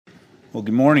Well,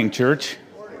 good morning, church.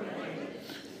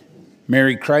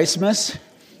 Merry Christmas.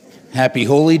 Happy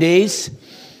Holy Days.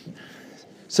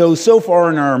 So far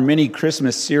in our mini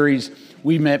Christmas series,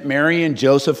 we met Mary and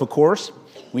Joseph, of course.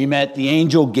 We met the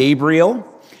angel Gabriel.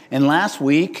 And last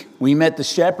week, we met the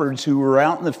shepherds who were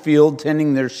out in the field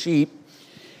tending their sheep.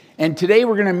 And today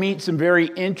we're going to meet some very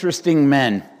interesting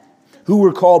men who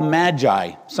were called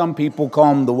Magi. Some people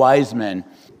call them the wise men,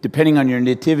 depending on your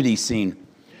nativity scene.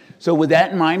 So with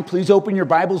that in mind, please open your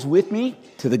Bibles with me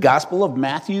to the Gospel of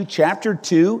Matthew chapter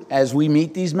 2 as we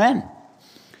meet these men.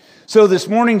 So this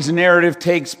morning's narrative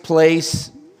takes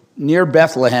place near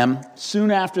Bethlehem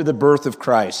soon after the birth of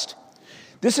Christ.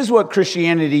 This is what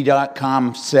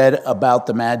Christianity.com said about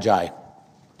the Magi.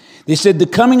 They said, the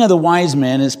coming of the wise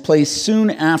men is placed soon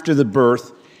after the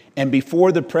birth and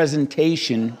before the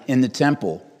presentation in the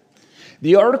temple.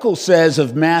 The article says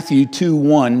of Matthew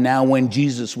 2:1, now when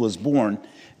Jesus was born,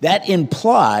 that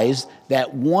implies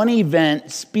that one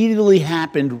event speedily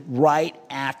happened right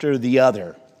after the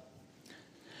other.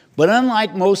 But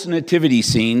unlike most nativity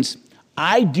scenes,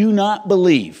 I do not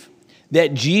believe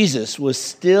that Jesus was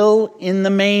still in the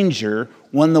manger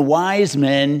when the wise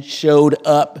men showed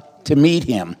up to meet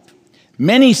him.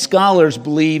 Many scholars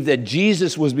believe that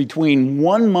Jesus was between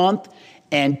 1 month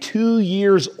and 2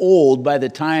 years old by the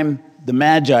time the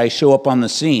Magi show up on the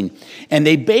scene. And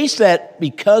they base that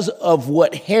because of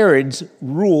what Herod's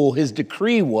rule, his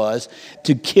decree was,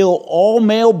 to kill all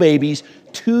male babies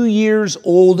 2 years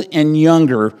old and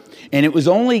younger. And it was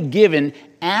only given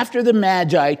after the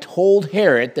Magi told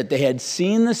Herod that they had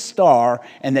seen the star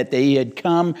and that they had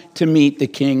come to meet the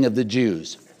King of the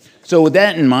Jews. So with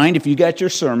that in mind, if you got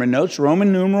your sermon notes,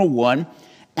 Roman numeral 1,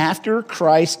 after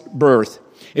Christ's birth.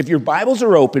 If your Bibles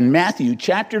are open, Matthew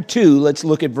chapter 2, let's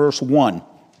look at verse 1.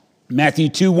 Matthew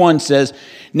 2:1 says,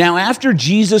 now after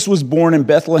Jesus was born in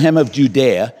Bethlehem of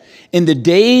Judea, in the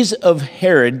days of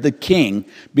Herod the king,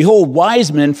 behold,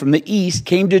 wise men from the east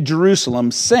came to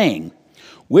Jerusalem, saying,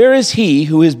 where is he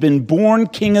who has been born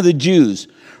King of the Jews?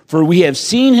 For we have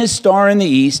seen his star in the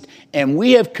east, and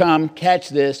we have come, catch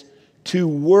this, to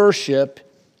worship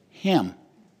him.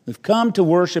 We've come to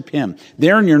worship him.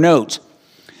 There in your notes.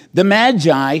 The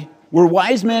Magi were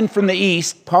wise men from the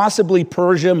east, possibly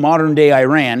Persia, modern-day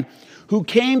Iran, who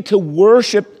came to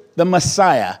worship the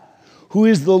Messiah, who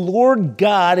is the Lord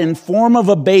God in form of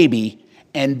a baby,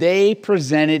 and they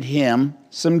presented him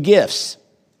some gifts.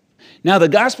 Now, the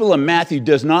Gospel of Matthew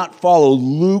does not follow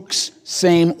Luke's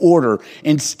same order.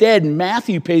 Instead,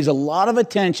 Matthew pays a lot of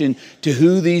attention to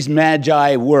who these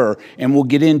Magi were, and we'll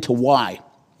get into why.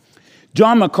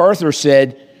 John MacArthur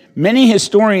said, many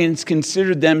historians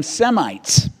considered them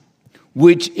Semites,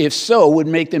 which, if so, would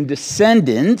make them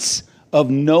descendants of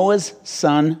Noah's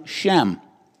son Shem.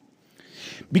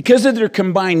 Because of their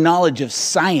combined knowledge of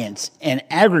science and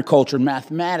agriculture,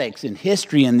 mathematics and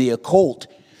history and the occult,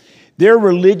 their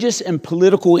religious and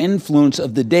political influence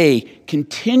of the day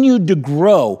continued to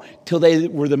grow till they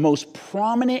were the most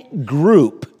prominent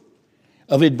group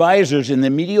of advisors in the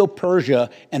Medo-Persia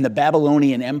and the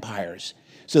Babylonian empires.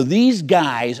 So these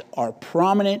guys are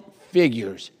prominent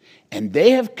figures, and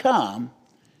they have come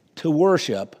to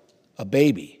worship a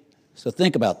baby. So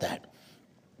think about that.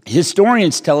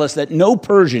 Historians tell us that no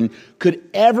Persian could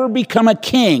ever become a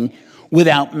king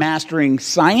without mastering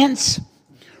science,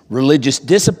 religious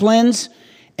disciplines,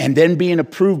 and then being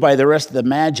approved by the rest of the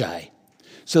Magi.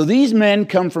 So these men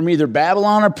come from either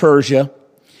Babylon or Persia,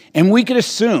 and we could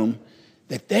assume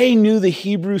that they knew the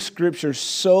Hebrew scriptures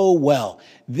so well.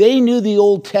 They knew the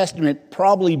Old Testament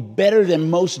probably better than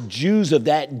most Jews of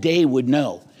that day would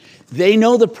know. They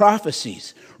know the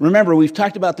prophecies. Remember, we've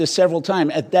talked about this several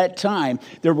times. At that time,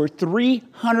 there were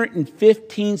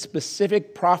 315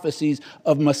 specific prophecies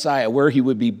of Messiah, where he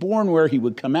would be born, where he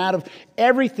would come out of,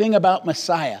 everything about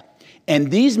Messiah.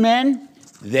 And these men,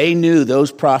 they knew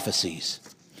those prophecies.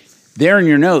 There in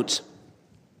your notes,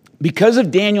 because of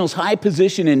Daniel's high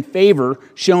position and favor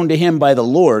shown to him by the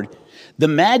Lord, the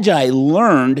Magi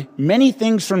learned many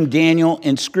things from Daniel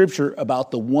and Scripture about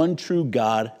the one true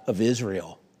God of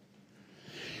Israel.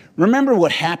 Remember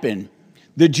what happened.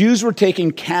 The Jews were taken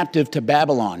captive to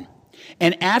Babylon.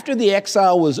 And after the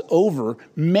exile was over,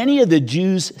 many of the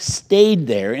Jews stayed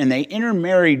there and they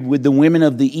intermarried with the women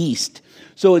of the East.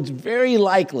 So it's very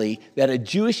likely that a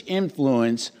Jewish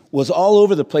influence was all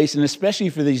over the place, and especially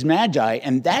for these Magi,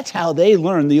 and that's how they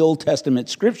learned the Old Testament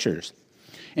scriptures.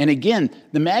 And again,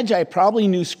 the Magi probably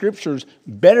knew scriptures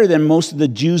better than most of the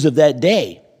Jews of that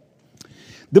day.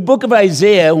 The book of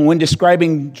Isaiah, when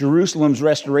describing Jerusalem's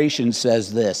restoration,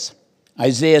 says this.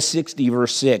 Isaiah 60,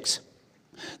 verse 6.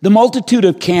 The multitude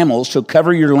of camels shall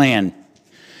cover your land.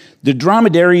 The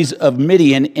dromedaries of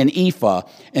Midian and Ephah,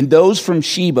 and those from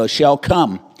Sheba shall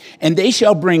come, and they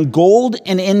shall bring gold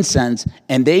and incense,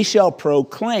 and they shall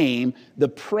proclaim the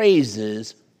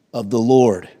praises of the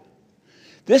Lord.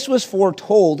 This was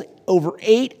foretold over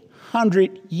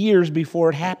 800 years before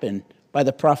it happened by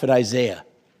the prophet Isaiah.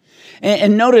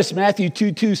 And notice Matthew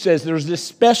 2:2 says there's this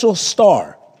special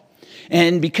star.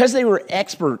 And because they were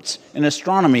experts in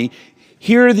astronomy,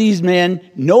 here these men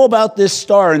know about this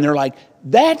star, and they're like,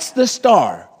 that's the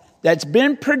star that's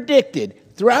been predicted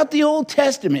throughout the Old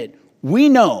Testament. We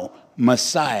know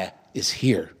Messiah is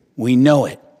here. We know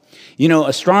it. You know,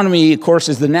 astronomy, of course,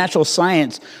 is the natural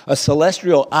science of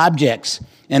celestial objects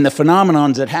and the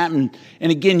phenomenons that happen.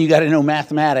 And again, you got to know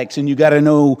mathematics, and you got to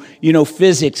know,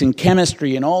 physics and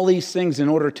chemistry and all these things in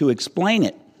order to explain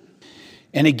it.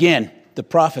 And again, the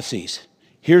prophecies.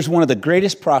 Here's one of the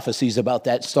greatest prophecies about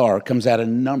that star. It comes out of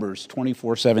Numbers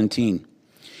 24:17.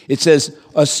 It says,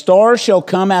 a star shall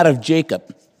come out of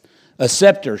Jacob, a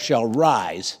scepter shall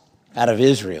rise out of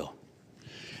Israel.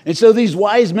 And so these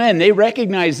wise men, they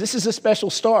recognize this is a special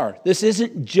star. This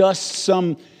isn't just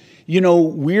some,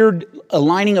 weird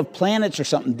aligning of planets or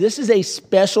something. This is a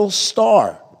special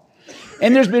star.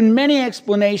 And there's been many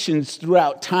explanations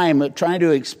throughout time of trying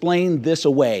to explain this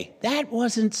away. That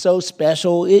wasn't so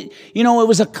special. It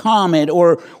was a comet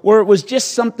or it was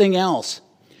just something else.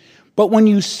 But when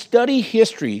you study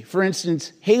history, for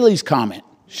instance, Halley's Comet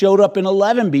showed up in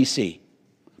 11 BC,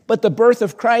 but the birth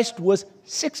of Christ was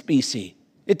 6 BC.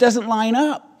 It doesn't line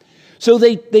up. So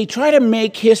they try to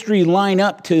make history line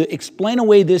up to explain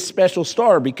away this special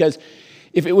star, because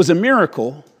if it was a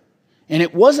miracle and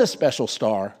it was a special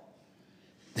star,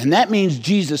 then that means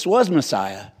Jesus was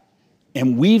Messiah,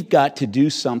 and we've got to do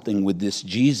something with this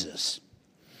Jesus.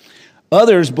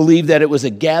 Others believe that it was a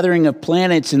gathering of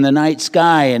planets in the night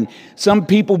sky, and some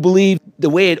people believe the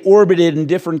way it orbited and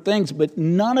different things, but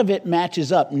none of it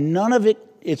matches up. None of it,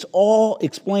 it's all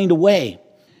explained away.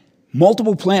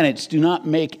 Multiple planets do not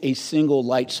make a single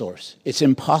light source. It's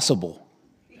impossible.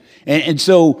 And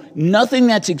so nothing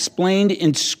that's explained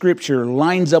in Scripture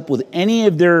lines up with any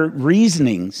of their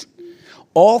reasonings.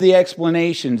 All the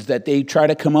explanations that they try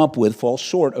to come up with fall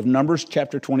short of Numbers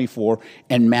chapter 24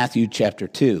 and Matthew chapter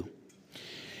 2.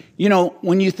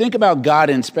 When you think about God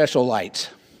in special lights,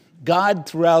 God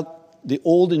throughout the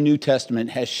Old and New Testament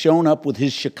has shown up with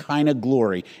his Shekinah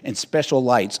glory and special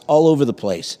lights all over the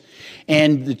place.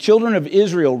 And the children of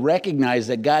Israel recognized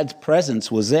that God's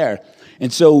presence was there.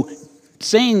 And so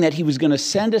saying that he was going to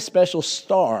send a special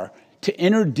star to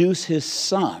introduce his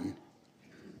son,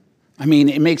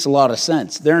 it makes a lot of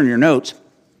sense. There in your notes.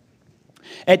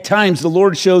 At times, the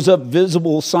Lord shows up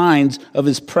visible signs of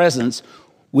his presence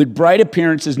with bright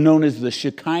appearances known as the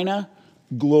Shekinah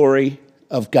glory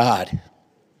of God.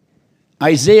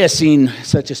 Isaiah seen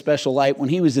such a special light when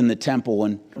he was in the temple.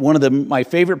 And one of my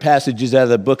favorite passages out of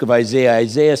the book of Isaiah,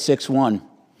 Isaiah 6:1.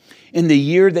 In the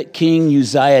year that King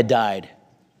Uzziah died,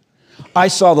 I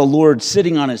saw the Lord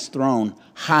sitting on his throne,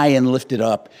 high and lifted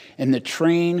up, and the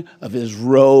train of his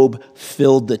robe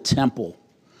filled the temple.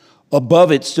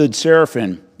 Above it stood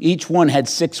seraphim. Each one had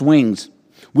 6 wings.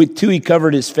 With 2 he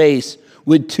covered his face.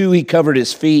 With 2 he covered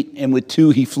his feet, and with 2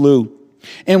 he flew.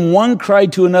 And one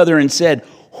cried to another and said,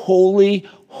 Holy,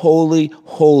 holy,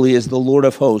 holy is the Lord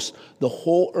of hosts. The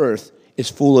whole earth is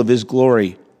full of his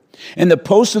glory. And the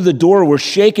posts of the door were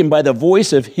shaken by the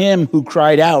voice of him who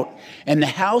cried out, and the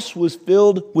house was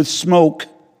filled with smoke.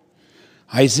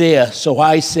 Isaiah, so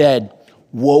I said,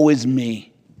 woe is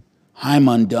me, I'm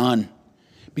undone,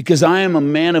 because I am a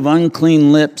man of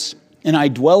unclean lips, and I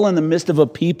dwell in the midst of a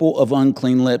people of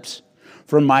unclean lips.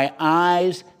 For my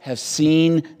eyes have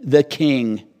seen the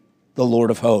King, the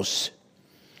Lord of hosts.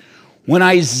 When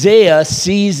Isaiah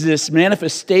sees this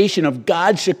manifestation of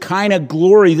God's Shekinah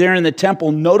glory there in the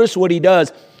temple, notice what he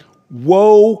does.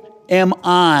 Woe am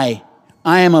I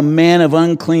am a man of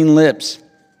unclean lips.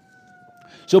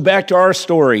 So back to our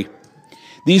story.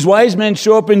 These wise men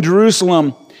show up in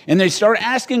Jerusalem, and they start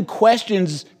asking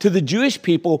questions to the Jewish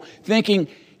people, thinking,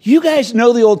 you guys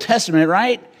know the Old Testament,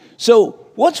 right? So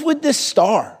what's with this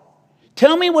star?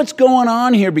 Tell me what's going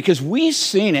on here, because we've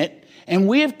seen it. And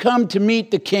we have come to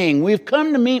meet the King. We've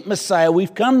come to meet Messiah.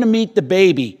 We've come to meet the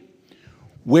baby.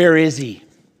 Where is he?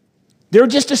 They're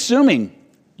just assuming.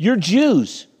 You're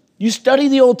Jews. You study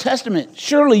the Old Testament.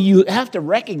 Surely you have to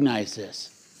recognize this.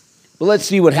 But let's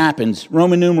see what happens.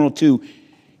 Roman numeral 2,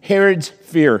 Herod's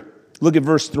fear. Look at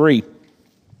verse 3.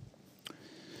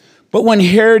 But when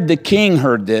Herod the king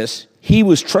heard this, he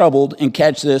was troubled, and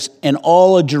catch this, and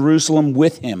all of Jerusalem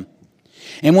with him.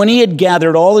 And when he had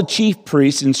gathered all the chief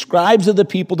priests and scribes of the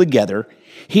people together,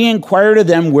 he inquired of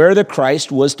them where the Christ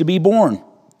was to be born.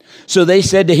 So they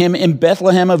said to him, in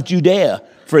Bethlehem of Judea,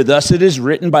 for thus it is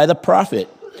written by the prophet,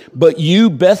 but you,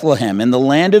 Bethlehem, in the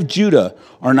land of Judah,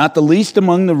 are not the least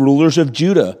among the rulers of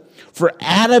Judah. For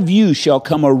out of you shall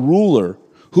come a ruler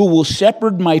who will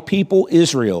shepherd my people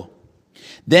Israel.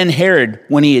 Then Herod,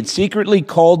 when he had secretly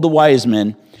called the wise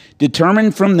men,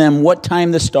 determined from them what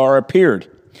time the star appeared.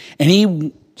 And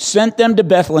he sent them to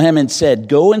Bethlehem and said,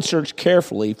 go and search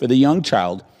carefully for the young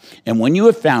child. And when you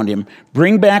have found him,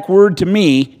 bring back word to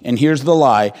me, and here's the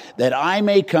lie, that I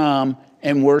may come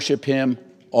and worship him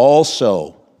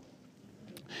also.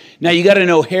 Now you got to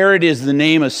know Herod is the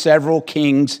name of several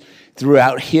kings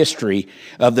throughout history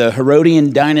of the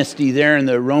Herodian dynasty there in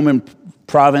the Roman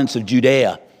province of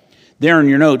Judea. There in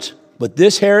your notes, but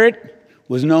this Herod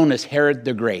was known as Herod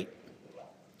the Great.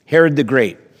 Herod the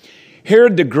Great.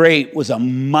 Herod the Great was a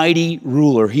mighty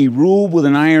ruler. He ruled with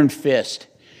an iron fist.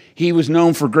 He was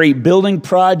known for great building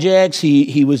projects.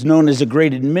 He was known as a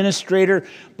great administrator,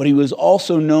 but he was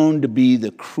also known to be the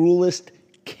cruelest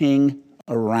king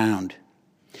around.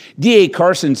 D.A.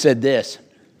 Carson said this: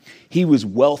 he was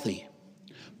wealthy,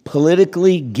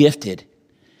 politically gifted,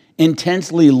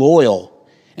 intensely loyal,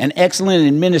 an excellent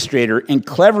administrator, and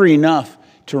clever enough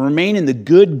to remain in the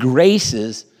good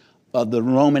graces of the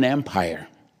Roman Empire.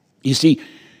 You see,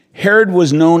 Herod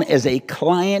was known as a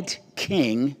client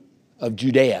king of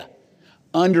Judea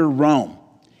under Rome.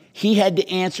 He had to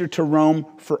answer to Rome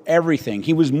for everything.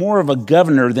 He was more of a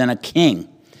governor than a king.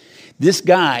 This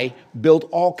guy built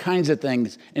all kinds of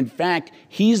things. In fact,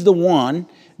 he's the one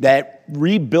that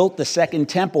rebuilt the second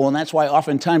temple, and that's why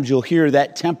oftentimes you'll hear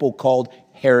that temple called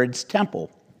Herod's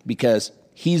Temple, because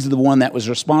he's the one that was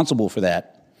responsible for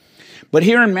that. But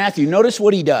here in Matthew, notice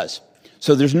what he does.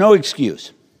 So there's no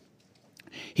excuse.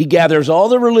 He gathers all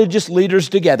the religious leaders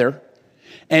together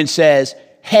and says,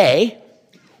 hey,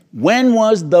 when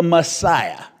was the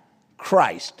Messiah,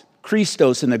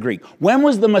 Christos in the Greek, when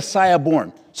was the Messiah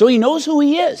born? So he knows who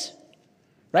he is,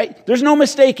 right? There's no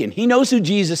mistaking. He knows who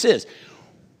Jesus is.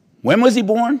 When was he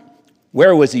born?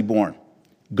 Where was he born?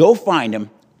 Go find him.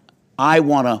 I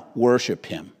want to worship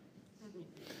him.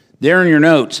 There in your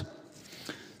notes,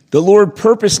 the Lord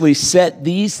purposely set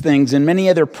these things and many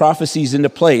other prophecies into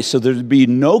place so there'd be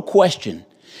no question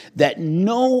that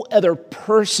no other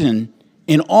person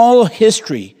in all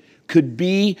history could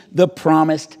be the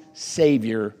promised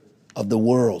Savior of the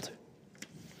world.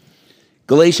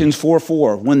 Galatians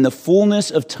 4:4, when the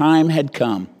fullness of time had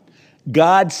come,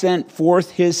 God sent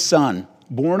forth his Son,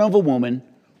 born of a woman,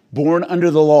 born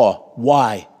under the law.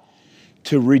 Why?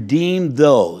 To redeem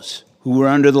those who were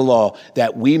under the law,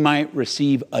 that we might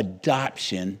receive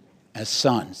adoption as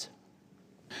sons.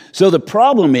 So the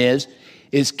problem is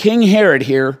King Herod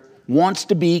here wants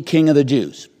to be king of the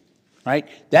Jews, right?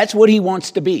 That's what he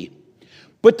wants to be.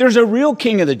 But there's a real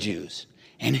king of the Jews,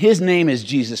 and his name is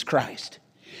Jesus Christ.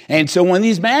 And so when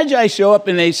these Magi show up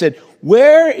and they said,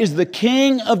 where is the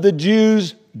king of the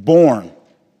Jews born?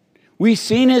 We've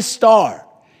seen his star.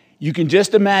 You can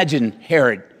just imagine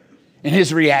Herod and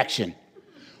his reaction.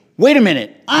 Wait a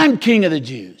minute, I'm king of the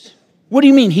Jews. What do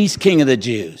you mean he's king of the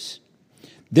Jews?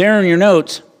 There in your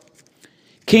notes,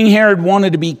 King Herod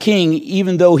wanted to be king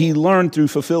even though he learned through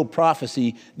fulfilled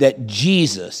prophecy that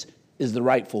Jesus is the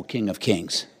rightful King of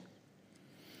Kings.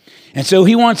 And so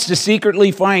he wants to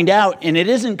secretly find out, and it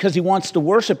isn't because he wants to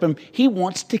worship him, he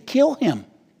wants to kill him.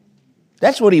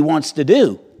 That's what he wants to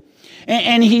do.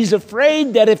 And he's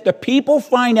afraid that if the people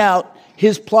find out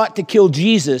his plot to kill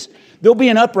Jesus, there'll be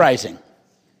an uprising.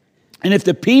 And if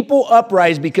the people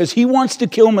uprise because he wants to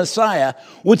kill Messiah,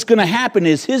 what's going to happen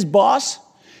is his boss,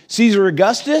 Caesar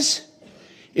Augustus,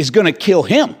 is going to kill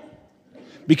him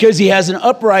because he has an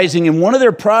uprising in one of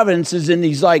their provinces, and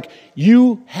he's like,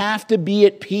 you have to be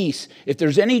at peace. If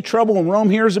there's any trouble and Rome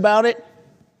hears about it,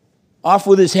 off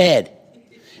with his head.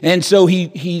 And so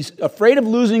he's afraid of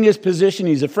losing his position.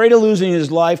 He's afraid of losing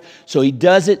his life, so he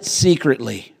does it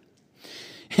secretly.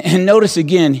 And notice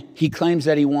again, he claims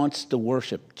that he wants to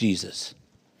worship Jesus.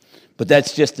 But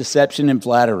that's just deception and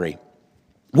flattery.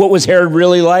 What was Herod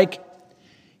really like?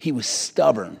 He was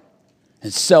stubborn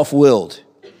and self-willed.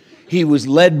 He was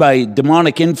led by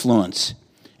demonic influence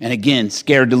and again,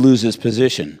 scared to lose his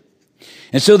position.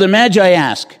 And so the Magi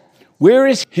ask, where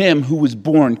is him who was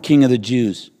born King of the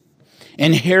Jews?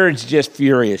 And Herod's just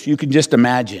furious. You can just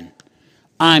imagine.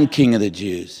 I'm King of the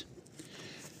Jews.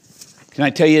 Can I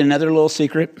tell you another little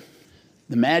secret?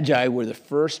 The Magi were the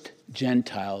first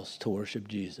Gentiles to worship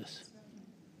Jesus.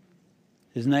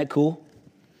 Isn't that cool?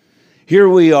 Here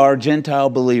we are, Gentile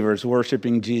believers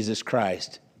worshiping Jesus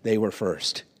Christ. They were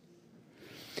first.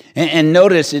 And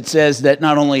notice it says that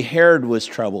not only Herod was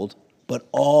troubled, but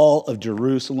all of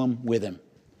Jerusalem with him.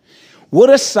 What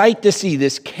a sight to see,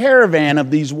 this caravan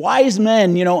of these wise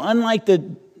men. Unlike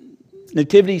the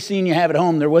nativity scene you have at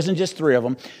home, there wasn't just 3 of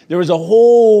them. There was a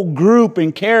whole group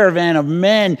and caravan of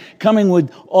men coming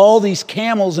with all these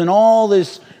camels and all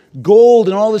this gold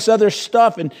and all this other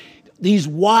stuff. And these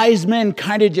wise men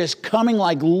kind of just coming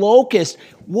like locusts.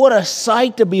 What a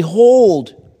sight to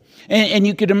behold. And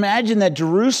you could imagine that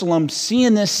Jerusalem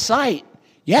seeing this sight.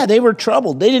 Yeah, they were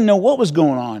troubled. They didn't know what was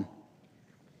going on.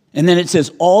 And then it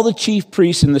says, all the chief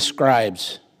priests and the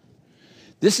scribes.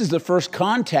 This is the first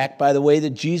contact, by the way, that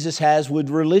Jesus has with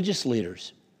religious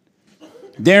leaders.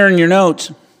 There in your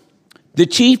notes, the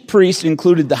chief priests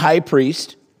included the high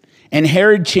priest, and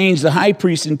Herod changed the high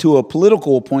priest into a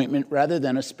political appointment rather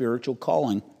than a spiritual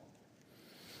calling.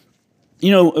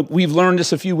 We've learned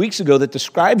this a few weeks ago, that the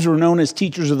scribes were known as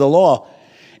teachers of the law.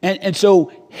 And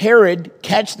so Herod,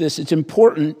 catch this, it's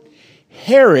important,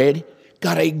 Herod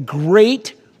got a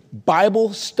great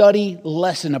Bible study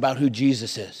lesson about who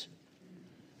Jesus is.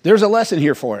 There's a lesson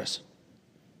here for us.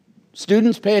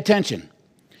 Students, pay attention.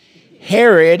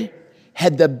 Herod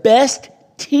had the best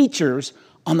teachers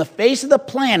on the face of the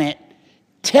planet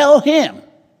tell him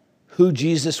who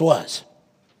Jesus was.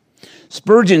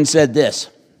 Spurgeon said this,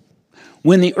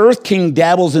 when the earth king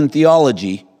dabbles in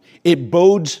theology, it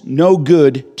bodes no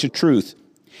good to truth.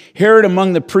 Herod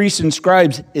among the priests and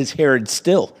scribes is Herod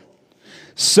still.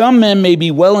 Some men may be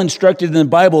well instructed in the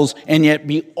Bibles and yet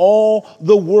be all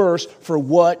the worse for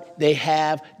what they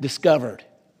have discovered.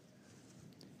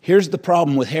 Here's the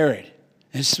problem with Herod.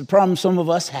 It's the problem some of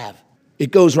us have.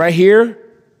 It goes right here,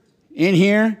 in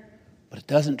here, but it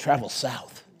doesn't travel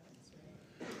south.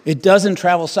 It doesn't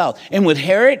travel south. And with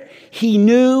Herod, he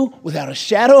knew without a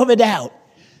shadow of a doubt,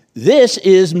 this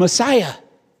is Messiah.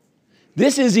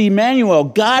 This is Emmanuel,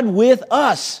 God with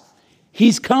us.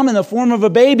 He's come in the form of a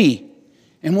baby.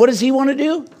 And what does he want to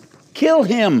do? Kill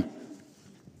him.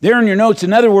 There in your notes,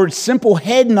 in other words, simple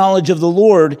head knowledge of the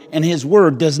Lord and his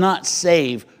word does not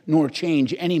save nor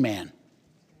change any man.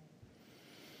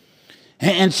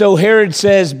 And so Herod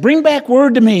says, bring back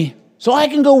word to me so I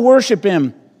can go worship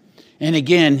him. And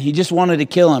again, he just wanted to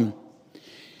kill him.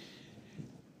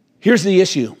 Here's the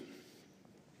issue.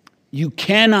 You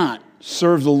cannot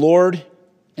serve the Lord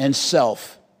and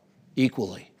self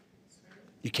equally.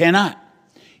 You cannot.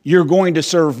 You're going to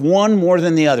serve one more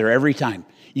than the other every time.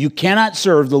 You cannot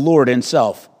serve the Lord and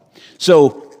self.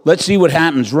 So let's see what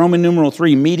happens. Roman numeral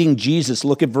 3, meeting Jesus.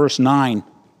 Look at verse 9.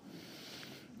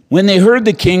 When they heard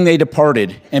the king, they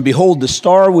departed. And behold, the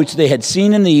star which they had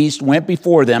seen in the east went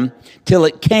before them till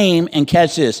it came, and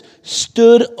catch this,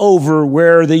 stood over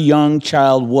where the young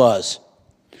child was.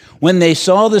 When they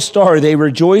saw the star, they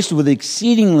rejoiced with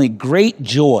exceedingly great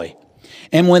joy.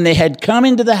 And when they had come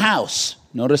into the house,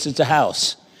 notice it's a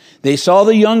house, they saw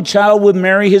the young child with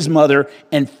Mary his mother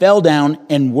and fell down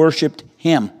and worshiped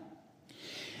him.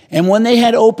 And when they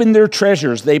had opened their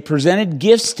treasures, they presented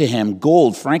gifts to him,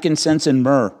 gold, frankincense, and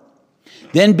myrrh.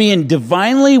 Then being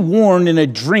divinely warned in a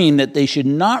dream that they should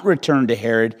not return to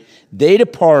Herod, they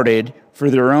departed for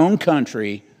their own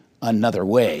country another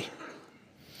way.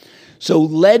 So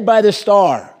led by the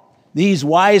star, these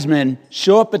wise men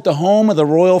show up at the home of the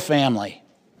royal family.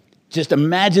 Just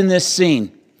imagine this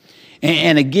scene.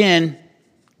 And again,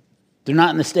 they're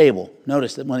not in the stable.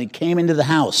 Notice that when they came into the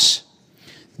house,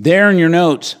 there in your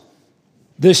notes,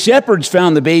 the shepherds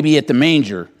found the baby at the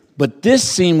manger. But this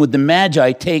scene with the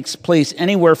Magi takes place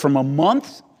anywhere from a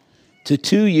month to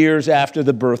 2 years after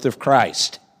the birth of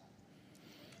Christ.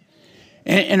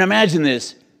 And imagine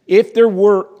this. If there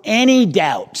were any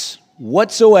doubts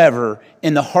whatsoever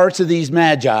in the hearts of these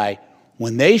Magi,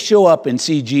 when they show up and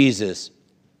see Jesus,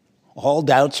 all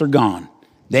doubts are gone.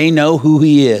 They know who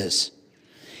he is.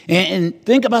 And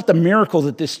think about the miracle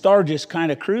that this star just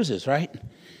kind of cruises, right?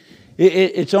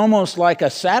 It's almost like a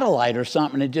satellite or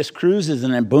something. It just cruises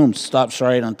and then boom, stops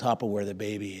right on top of where the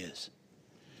baby is.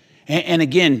 And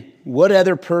again, what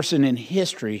other person in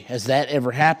history has that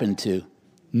ever happened to?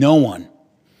 No one.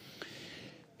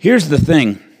 Here's the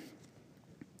thing.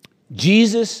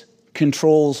 Jesus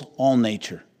controls all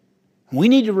nature. We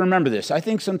need to remember this. I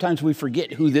think sometimes we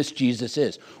forget who this Jesus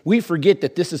is. We forget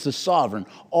that this is the sovereign,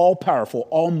 all-powerful,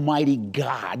 almighty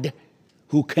God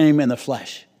who came in the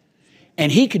flesh. And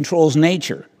he controls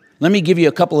nature. Let me give you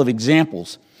a couple of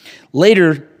examples.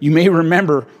 Later, you may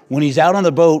remember when he's out on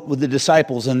the boat with the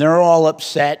disciples and they're all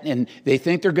upset and they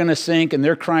think they're going to sink and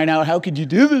they're crying out, "How could you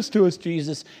do this to us,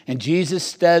 Jesus?" And Jesus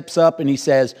steps up and he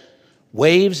says,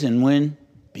 "Waves and wind,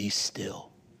 be still."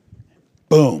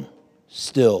 Boom,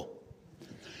 still.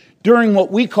 During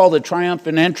what we call the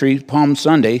triumphant entry, Palm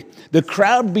Sunday, the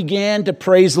crowd began to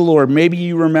praise the Lord. Maybe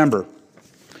you remember.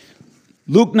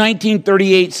 Luke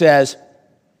 19:38 says,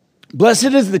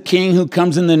 "Blessed is the King who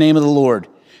comes in the name of the Lord.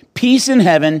 Peace in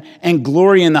heaven and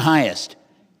glory in the highest."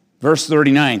 Verse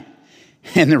 39,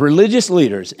 "And the religious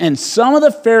leaders and some of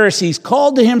the Pharisees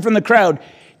called to him from the crowd,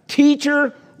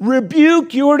 'Teacher,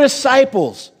 rebuke your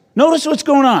disciples.'" Notice what's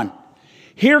going on.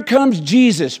 Here comes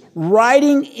Jesus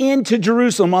riding into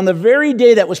Jerusalem on the very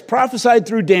day that was prophesied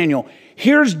through Daniel.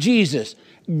 Here's Jesus,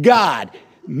 God,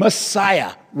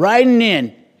 Messiah, riding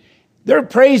in. They're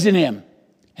praising him.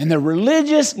 And the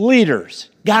religious leaders,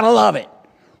 gotta love it,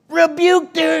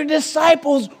 rebuke their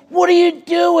disciples. What are you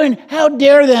doing? How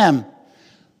dare them?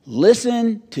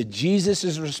 Listen to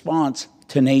Jesus' response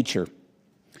to nature.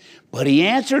 "But he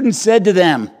answered and said to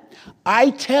them,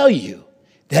 'I tell you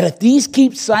that if these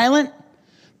keep silent,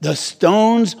 the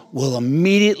stones will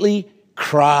immediately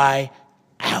cry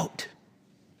out.'"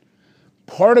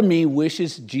 Part of me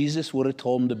wishes Jesus would have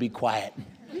told them to be quiet.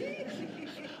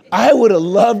 I would have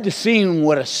loved to see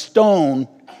what a stone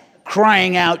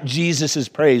crying out Jesus'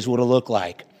 praise would have looked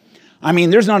like. I mean,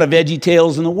 there's not a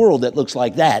VeggieTales in the world that looks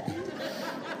like that.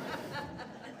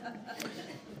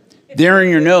 There in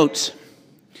your notes,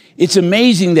 it's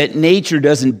amazing that nature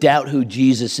doesn't doubt who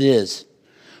Jesus is.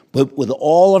 But with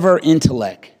all of our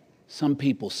intellect, some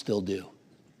people still do.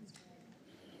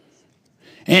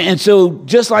 And so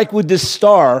just like with this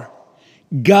star,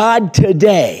 God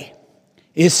today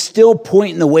is still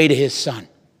pointing the way to his son,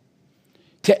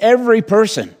 to every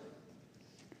person.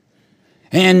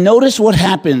 And notice what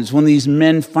happens when these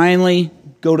men finally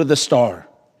go to the star.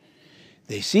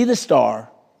 They see the star,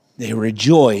 they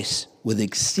rejoice with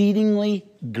exceedingly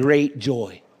great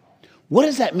joy. What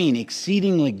does that mean,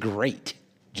 exceedingly great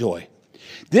joy?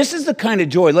 This is the kind of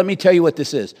joy, let me tell you what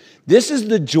this is. This is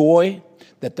the joy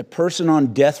that the person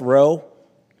on death row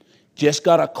just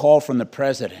got a call from the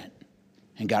president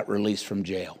and got released from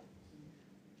jail.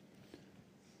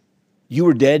 You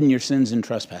were dead in your sins and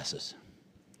trespasses.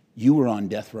 You were on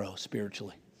death row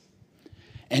spiritually.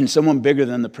 And someone bigger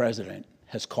than the president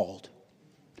has called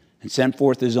and sent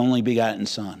forth his only begotten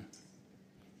Son,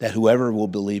 that whoever will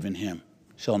believe in him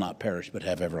shall not perish but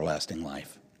have everlasting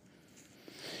life.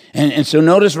 And so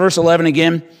notice verse 11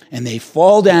 again. "And they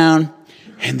fall down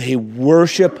and they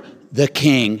worship the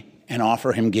King and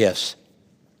offer him gifts."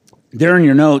 There in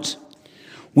your notes,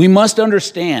 we must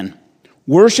understand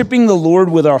worshiping the Lord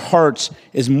with our hearts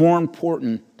is more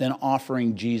important than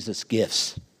offering Jesus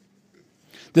gifts.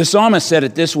 The psalmist said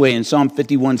it this way in Psalm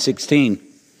 51:16.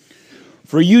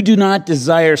 "For you do not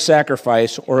desire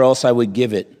sacrifice, or else I would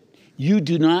give it. You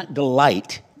do not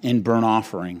delight in burnt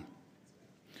offering."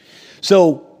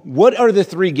 So, what are the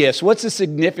three gifts? What's the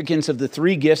significance of the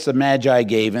three gifts the Magi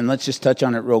gave? And let's just touch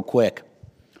on it real quick.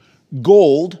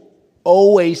 Gold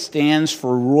always stands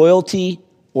for royalty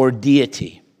or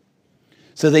deity.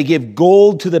 So they give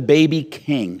gold to the baby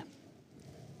king,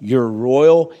 your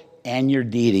royal and your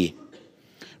deity.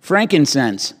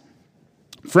 Frankincense.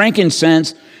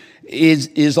 Frankincense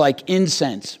is like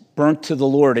incense burnt to the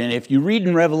Lord. And if you read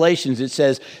in Revelations, it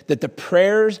says that the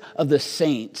prayers of the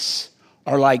saints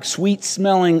are like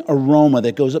sweet-smelling aroma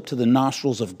that goes up to the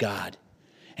nostrils of God.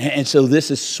 And so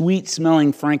this is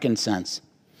sweet-smelling frankincense.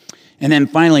 And then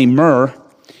finally, myrrh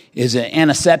is an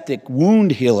antiseptic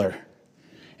wound healer,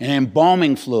 an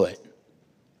embalming fluid.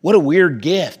 What a weird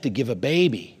gift to give a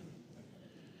baby.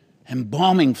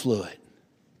 Embalming fluid,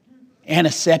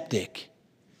 antiseptic,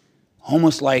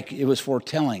 almost like it was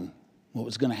foretelling what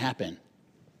was going to happen.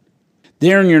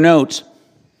 There in your notes,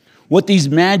 what these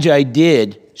Magi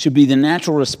did should be the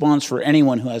natural response for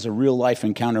anyone who has a real life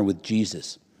encounter with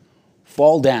Jesus.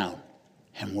 Fall down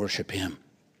and worship him.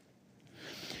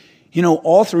 You know,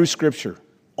 all through Scripture,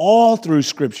 Old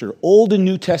and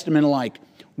New Testament alike,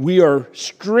 we are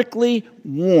strictly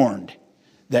warned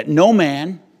that no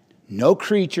man, no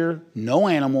creature, no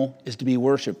animal is to be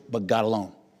worshiped but God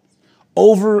alone.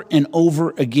 Over and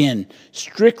over again,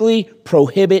 strictly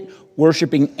prohibit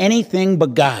worshiping anything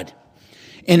but God.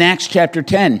 In Acts chapter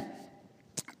 10,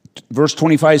 verse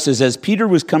 25 says, "As Peter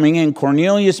was coming in,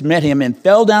 Cornelius met him and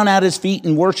fell down at his feet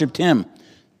and worshiped him,"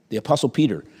 the apostle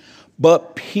Peter.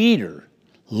 "But Peter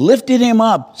lifted him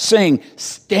up, saying,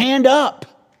 'Stand up.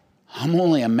 I'm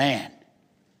only a man.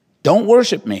 Don't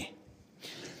worship me.'"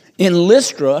 In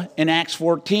Lystra, in Acts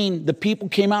 14, the people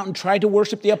came out and tried to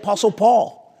worship the apostle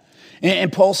Paul.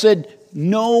 And Paul said,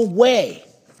 "No way."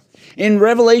 In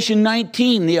Revelation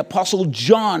 19, the apostle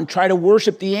John tried to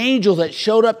worship the angel that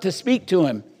showed up to speak to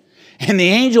him. And the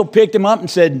angel picked him up and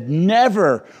said,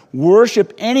 "Never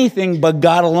worship anything but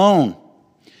God alone."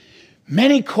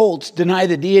 Many cults deny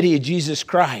the deity of Jesus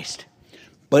Christ.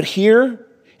 But here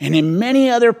and in many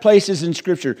other places in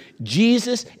Scripture,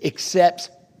 Jesus accepts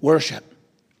worship.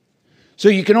 So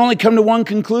you can only come to one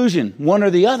conclusion, one or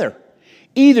the other.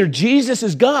 Either Jesus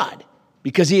is God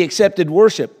because he accepted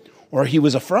worship, or he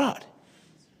was a fraud.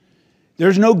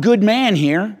 There's no good man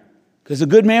here because a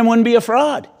good man wouldn't be a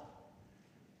fraud.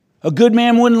 A good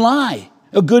man wouldn't lie.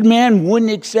 A good man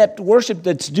wouldn't accept worship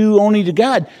that's due only to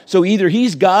God. So either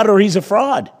he's God or he's a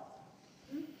fraud.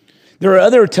 There are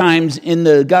other times in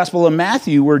the Gospel of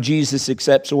Matthew where Jesus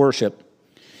accepts worship.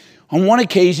 On one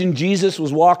occasion, Jesus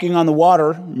was walking on the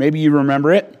water. Maybe you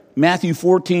remember it. Matthew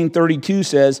 14:32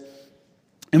 says,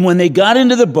 "And when they got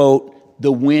into the boat,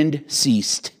 the wind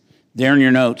ceased." There in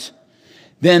your notes.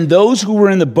 "Then those who were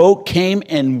in the boat came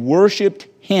and worshiped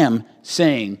him,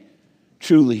 saying,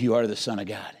 'Truly you are the Son of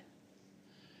God.'"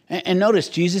 And notice,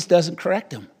 Jesus doesn't correct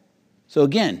them. So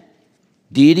again,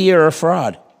 deity or a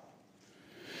fraud.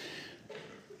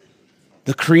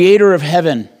 The creator of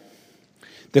heaven,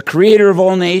 the creator of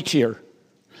all nature,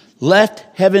 left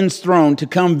heaven's throne to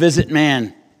come visit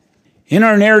man. In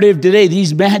our narrative today,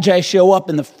 these Magi show up,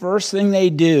 and the first thing they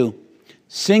do,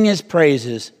 sing his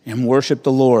praises and worship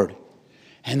the Lord.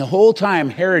 And the whole time,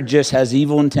 Herod just has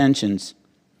evil intentions.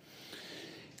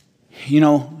 You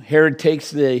know, Herod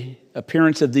takes the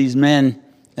appearance of these men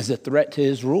as a threat to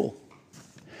his rule.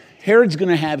 Herod's going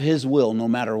to have his will no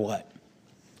matter what.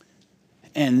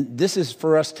 And this is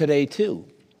for us today too.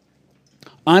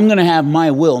 I'm going to have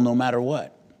my will no matter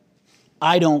what.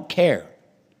 I don't care.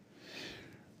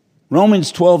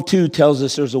 Romans 12:2 tells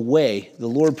us there's a way. The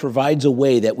Lord provides a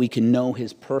way that we can know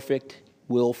his perfect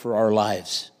will for our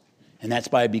lives. And that's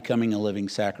by becoming a living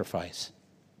sacrifice.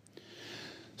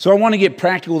 So I want to get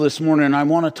practical this morning, and I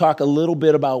want to talk a little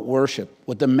bit about worship.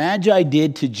 What the Magi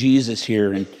did to Jesus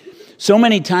here. And so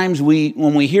many times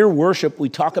when we hear worship, we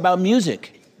talk about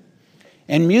music.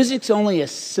 And music's only a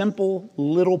simple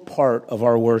little part of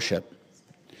our worship.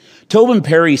 Tobin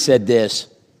Perry said this: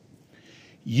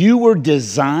 "You were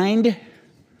designed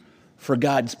for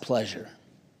God's pleasure."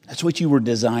 That's what you were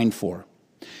designed for.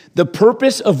 The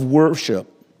purpose of worship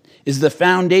is the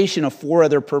foundation of 4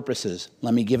 other purposes.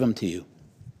 Let me give them to you.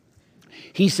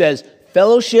 He says,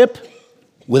 fellowship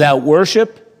without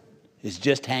worship is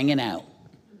just hanging out.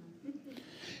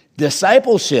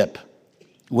 Discipleship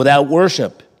without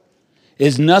worship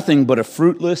is nothing but a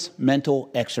fruitless mental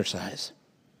exercise.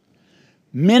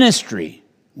 Ministry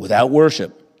without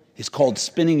worship is called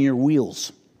spinning your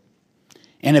wheels.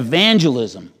 And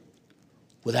evangelism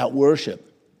without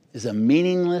worship is a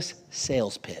meaningless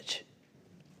sales pitch.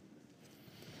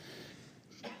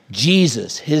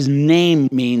 Jesus, his name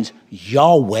means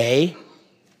Yahweh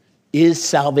is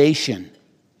salvation.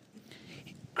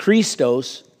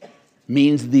 Christos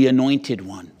means the anointed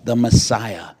one, the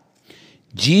Messiah.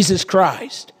 Jesus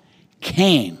Christ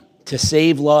came to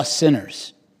save lost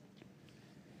sinners.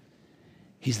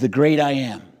 He's the great I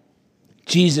am,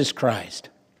 Jesus Christ.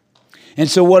 And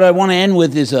so what I want to end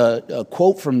with is a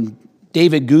quote from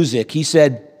David Guzik. He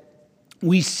said,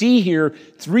 "We see here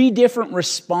 3 different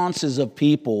responses of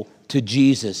people to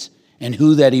Jesus and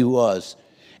who that he was.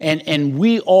 And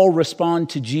we all respond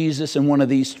to Jesus in one of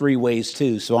these 3 ways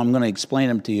too. So I'm going to explain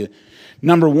them to you.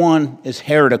 Number 1 is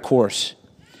Herod, of course.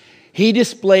 He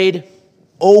displayed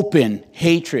open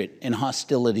hatred and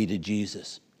hostility to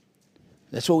Jesus.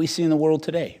 That's what we see in the world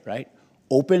today, right?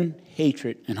 Open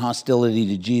hatred and hostility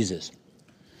to Jesus.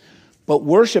 But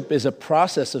worship is a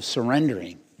process of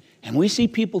surrendering. And we see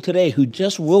people today who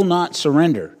just will not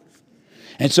surrender.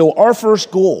 And so our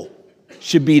first goal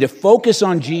should be to focus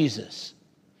on Jesus.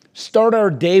 Start our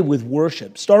day with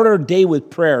worship. Start our day with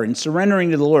prayer and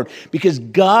surrendering to the Lord. Because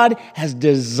God has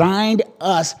designed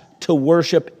us to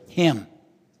worship him.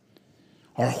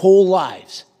 Our whole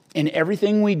lives and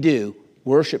everything we do,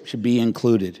 worship should be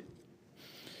included.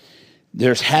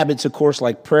 There's habits, of course,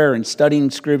 like prayer and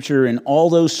studying Scripture and all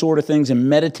those sort of things and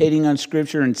meditating on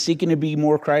Scripture and seeking to be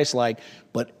more Christ-like,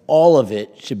 but all of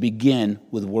it should begin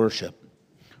with worship.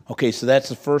 Okay, so that's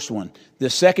the first one. The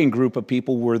second group of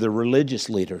people were the religious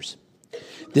leaders.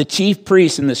 The chief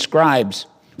priests and the scribes,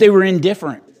 they were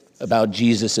indifferent about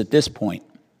Jesus at this point,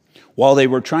 while they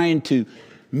were trying to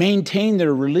maintain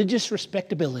their religious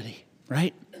respectability,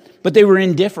 right? But they were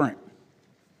indifferent.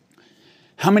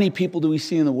 How many people do we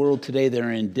see in the world today that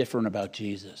are indifferent about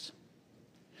Jesus?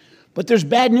 But there's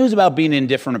bad news about being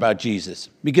indifferent about Jesus,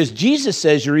 because Jesus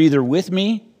says you're either with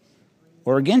me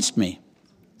or against me.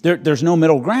 There's no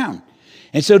middle ground.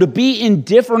 And so to be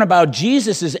indifferent about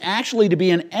Jesus is actually to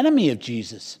be an enemy of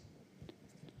Jesus.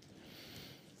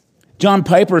 John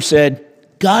Piper said,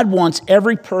 God wants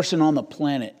every person on the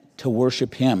planet to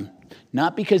worship him.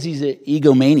 Not because he's an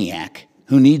egomaniac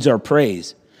who needs our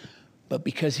praise, but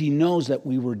because he knows that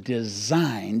we were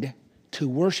designed to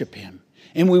worship him.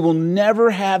 And we will never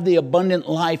have the abundant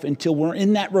life until we're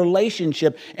in that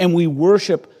relationship and we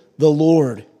worship the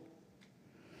Lord.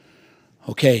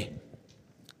 Okay,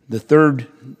 the third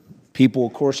people,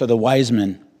 of course, are the wise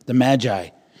men, the Magi.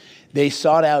 They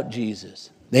sought out Jesus.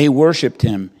 They worshiped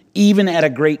him, even at a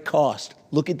great cost.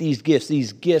 Look at these gifts.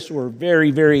 These gifts were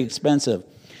very, very expensive.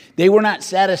 They were not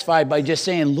satisfied by just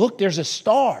saying, look, there's a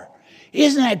star.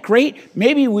 Isn't that great?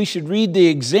 Maybe we should read the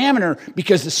Examiner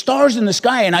because the star's in the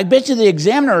sky, and I bet you the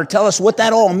Examiner will tell us what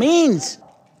that all means.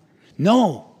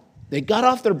 No, they got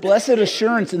off their blessed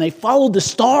assurance and they followed the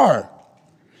star.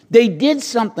 They did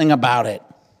something about it.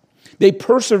 They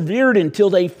persevered until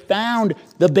they found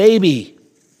the baby.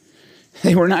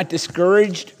 They were not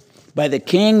discouraged by the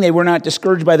king. They were not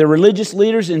discouraged by the religious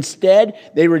leaders. Instead,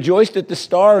 they rejoiced at the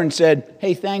star and said,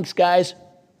 hey, thanks, guys.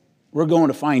 We're going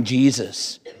to find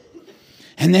Jesus.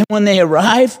 And then when they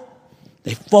arrive,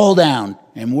 they fall down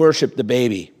and worship the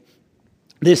baby.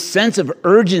 This sense of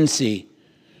urgency,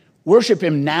 worship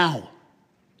him now,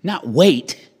 not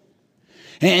wait.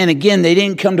 And again, they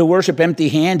didn't come to worship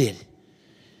empty-handed.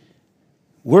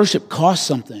 Worship cost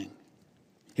something.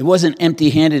 It wasn't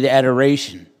empty-handed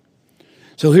adoration.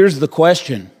 So here's the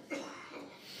question.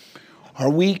 Are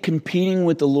we competing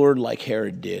with the Lord like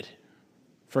Herod did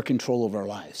for control of our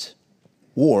lives?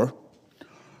 Or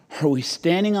are we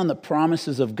standing on the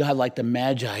promises of God like the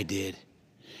Magi did,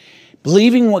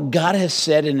 believing what God has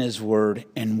said in his word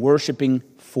and worshiping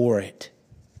for it?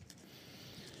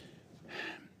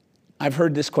 I've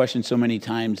heard this question so many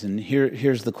times, and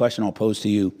here's the question I'll pose to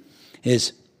you,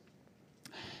 is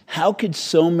how could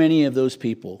so many of those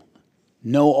people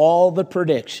know all the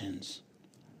predictions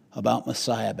about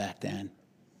Messiah back then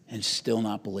and still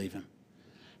not believe him?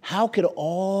 How could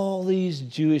all these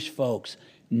Jewish folks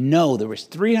know there was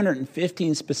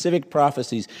 315 specific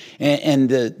prophecies and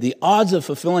the odds of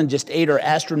fulfilling just 8 are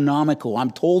astronomical?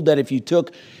 I'm told that if you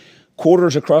took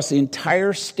quarters across the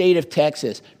entire state of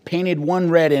Texas, painted one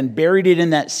red and buried it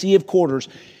in that sea of quarters,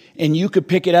 and you could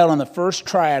pick it out on the first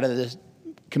try out of the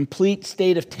complete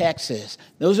state of Texas,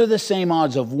 those are the same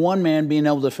odds of one man being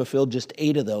able to fulfill just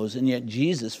 8 of those, and yet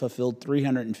Jesus fulfilled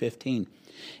 315.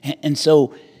 And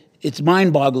so it's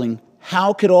mind-boggling.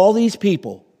 How could all these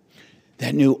people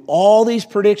that knew all these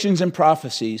predictions and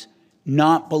prophecies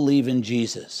not believe in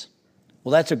Jesus?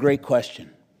 Well, that's a great question.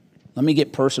 Let me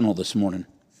get personal this morning.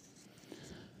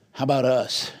 How about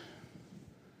us?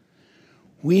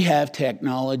 We have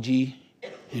technology.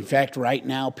 In fact, right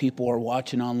now, people are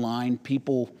watching online.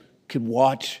 People could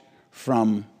watch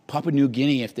from Papua New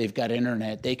Guinea if they've got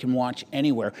internet. They can watch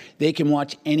anywhere. They can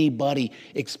watch anybody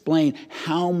explain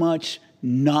how much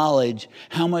knowledge,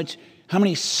 how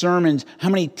many sermons, how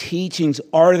many teachings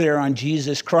are there on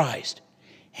Jesus Christ.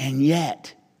 And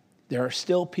yet, there are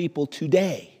still people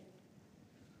today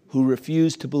who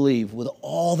refuse to believe with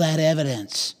all that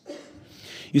evidence.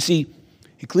 You see,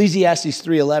 Ecclesiastes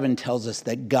 3:11 tells us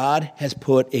that God has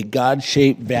put a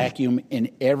God-shaped vacuum in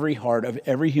every heart of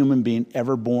every human being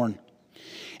ever born.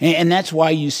 And that's why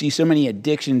you see so many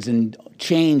addictions and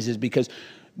chains, is because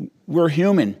we're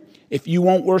human. If you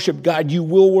won't worship God, you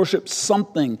will worship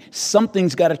something.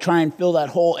 Something's got to try and fill that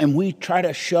hole, and we try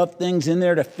to shove things in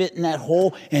there to fit in that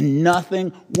hole, and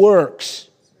nothing works.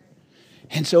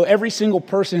 And so every single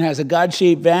person has a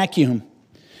God-shaped vacuum.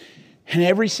 And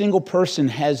every single person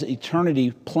has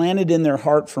eternity planted in their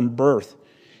heart from birth.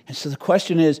 And so the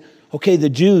question is, okay, the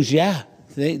Jews, yeah,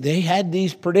 they had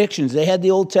these predictions. They had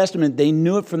the Old Testament. They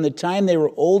knew it from the time they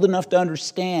were old enough to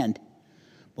understand.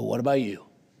 But what about you?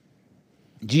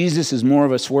 Jesus is more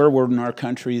of a swear word in our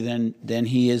country than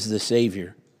he is the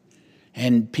Savior.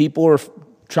 And people are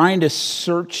trying to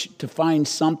search to find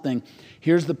something.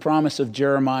 Here's the promise of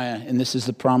Jeremiah, and this is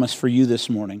the promise for you this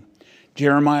morning.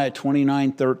 Jeremiah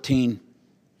 29:13.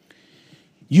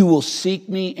 You will seek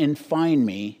me and find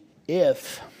me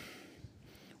if,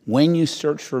 when you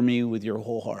search for me with your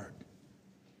whole heart.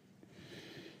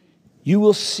 You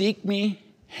will seek me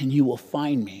and you will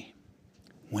find me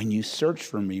when you search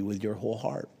for me with your whole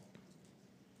heart.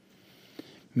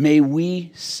 May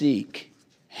we seek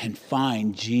and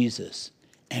find Jesus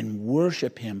and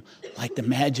worship him like the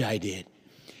Magi did.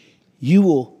 You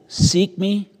will seek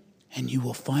me and you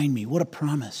will find me. What a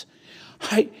promise.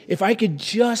 If I could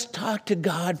just talk to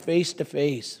God face to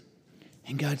face.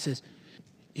 And God says,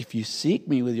 if you seek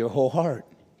me with your whole heart,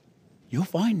 you'll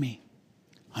find me.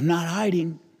 I'm not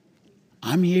hiding.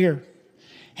 I'm here.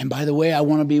 And by the way, I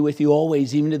want to be with you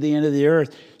always, even to the end of the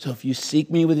earth. So if you seek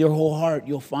me with your whole heart,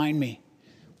 you'll find me.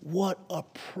 What a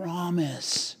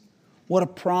promise. What a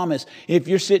promise. If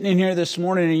you're sitting in here this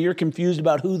morning and you're confused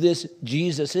about who this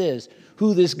Jesus is,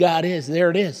 who this God is, there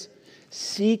it is.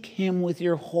 Seek him with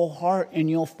your whole heart and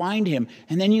you'll find him.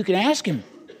 And then you can ask him.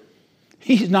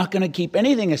 He's not going to keep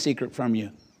anything a secret from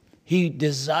you. He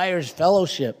desires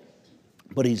fellowship,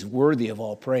 but he's worthy of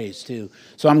all praise too.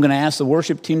 So I'm going to ask the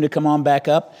worship team to come on back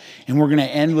up, and we're going to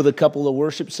end with a couple of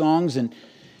worship songs. And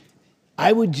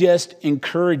I would just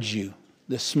encourage you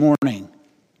this morning,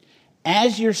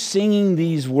 as you're singing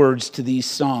these words to these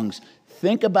songs,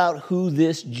 think about who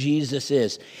this Jesus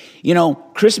is. You know,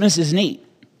 Christmas is neat,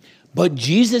 but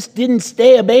Jesus didn't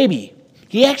stay a baby.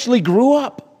 He actually grew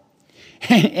up.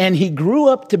 And he grew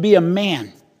up to be a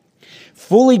man,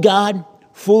 fully God,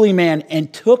 fully man,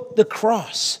 and took the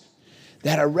cross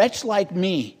that a wretch like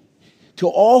me, to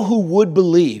all who would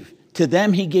believe, to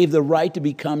them he gave the right to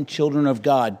become children of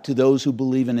God, to those who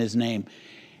believe in his name.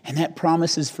 And that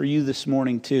promise is for you this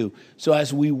morning too. So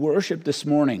as we worship this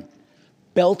morning,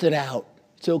 belt it out.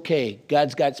 It's okay.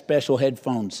 God's got special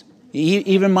headphones.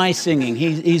 Even my singing,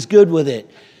 he's good with it.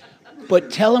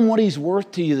 But tell him what he's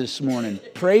worth to you this morning.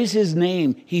 Praise his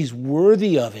name. He's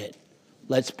worthy of it.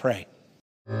 Let's pray.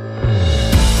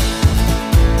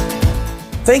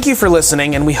 Thank you for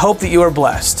listening, and we hope that you are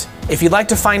blessed. If you'd like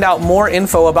to find out more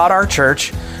info about our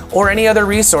church or any other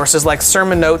resources like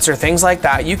sermon notes or things like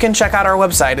that, you can check out our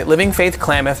website at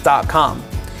livingfaithklamath.com.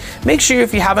 Make sure,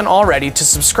 if you haven't already, to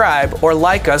subscribe or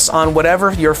like us on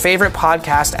whatever your favorite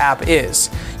podcast app is.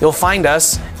 You'll find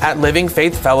us at Living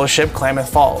Faith Fellowship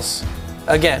Klamath Falls.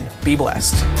 Again, be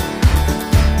blessed.